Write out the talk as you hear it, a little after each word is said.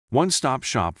One-stop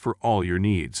shop for all your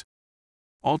needs.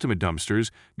 Ultimate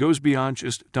Dumpsters goes beyond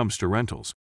just dumpster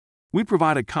rentals. We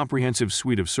provide a comprehensive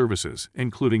suite of services,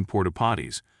 including porta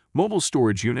potties, mobile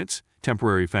storage units,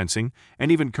 temporary fencing,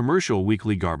 and even commercial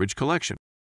weekly garbage collection.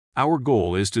 Our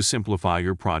goal is to simplify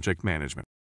your project management.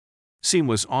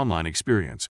 Seamless online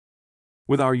experience.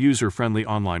 With our user-friendly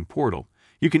online portal,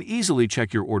 you can easily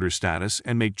check your order status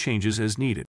and make changes as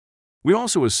needed. We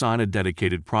also assign a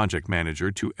dedicated project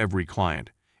manager to every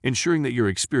client, ensuring that your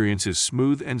experience is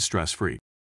smooth and stress-free.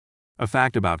 A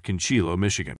fact about Kincheloe,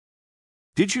 Michigan.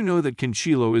 Did you know that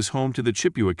Kincheloe is home to the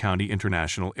Chippewa County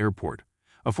International Airport,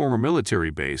 a former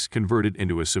military base converted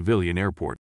into a civilian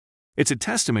airport? It's a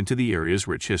testament to the area's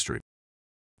rich history.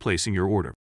 Placing your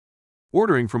order.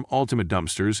 Ordering from Ultimate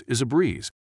Dumpsters is a breeze.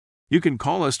 You can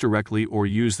call us directly or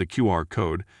use the QR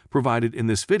code provided in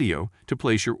this video to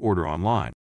place your order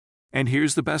online. And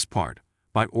here's the best part.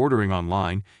 By ordering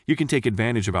online, you can take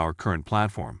advantage of our current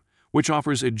platform, which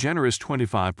offers a generous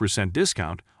 25%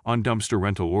 discount on dumpster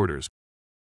rental orders.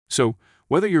 So,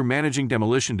 whether you're managing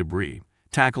demolition debris,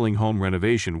 tackling home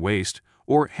renovation waste,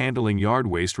 or handling yard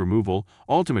waste removal,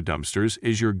 Ultimate Dumpsters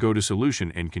is your go-to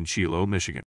solution in Kincheloe,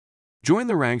 Michigan. Join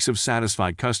the ranks of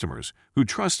satisfied customers who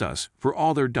trust us for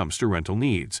all their dumpster rental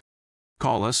needs.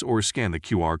 Call us or scan the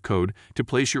QR code to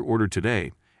place your order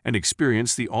today and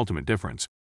experience the ultimate difference.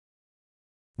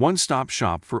 One-stop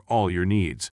shop for all your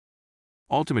needs.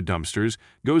 Ultimate Dumpsters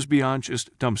goes beyond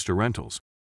just dumpster rentals.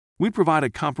 We provide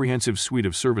a comprehensive suite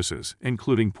of services,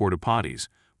 including porta potties,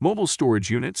 mobile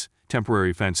storage units,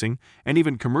 temporary fencing, and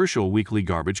even commercial weekly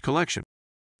garbage collection.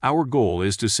 Our goal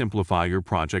is to simplify your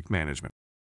project management.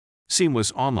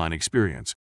 Seamless online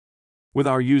experience. With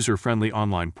our user-friendly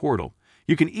online portal,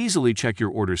 you can easily check your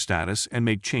order status and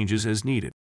make changes as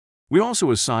needed. We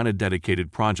also assign a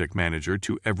dedicated project manager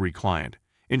to every client,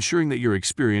 ensuring that your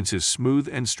experience is smooth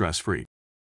and stress-free.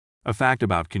 A fact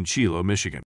about Kincheloe,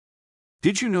 Michigan.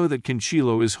 Did you know that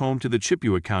Kincheloe is home to the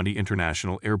Chippewa County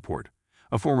International Airport,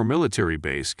 a former military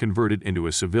base converted into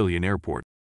a civilian airport?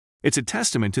 It's a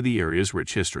testament to the area's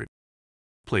rich history.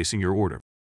 Placing your order.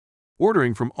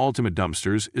 Ordering from Ultimate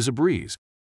Dumpsters is a breeze.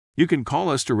 You can call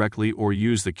us directly or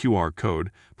use the QR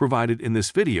code provided in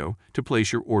this video to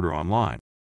place your order online.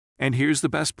 And here's the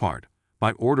best part.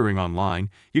 By ordering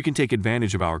online, you can take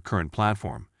advantage of our current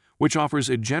platform, which offers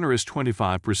a generous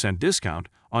 25% discount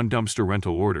on dumpster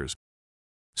rental orders.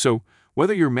 So,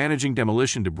 whether you're managing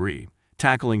demolition debris,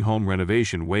 tackling home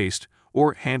renovation waste,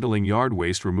 or handling yard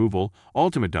waste removal,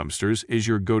 Ultimate Dumpsters is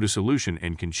your go-to solution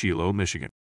in Kincheloe, Michigan.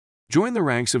 Join the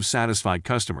ranks of satisfied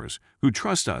customers who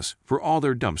trust us for all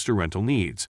their dumpster rental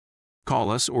needs. Call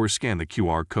us or scan the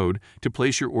QR code to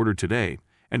place your order today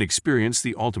and experience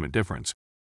the ultimate difference.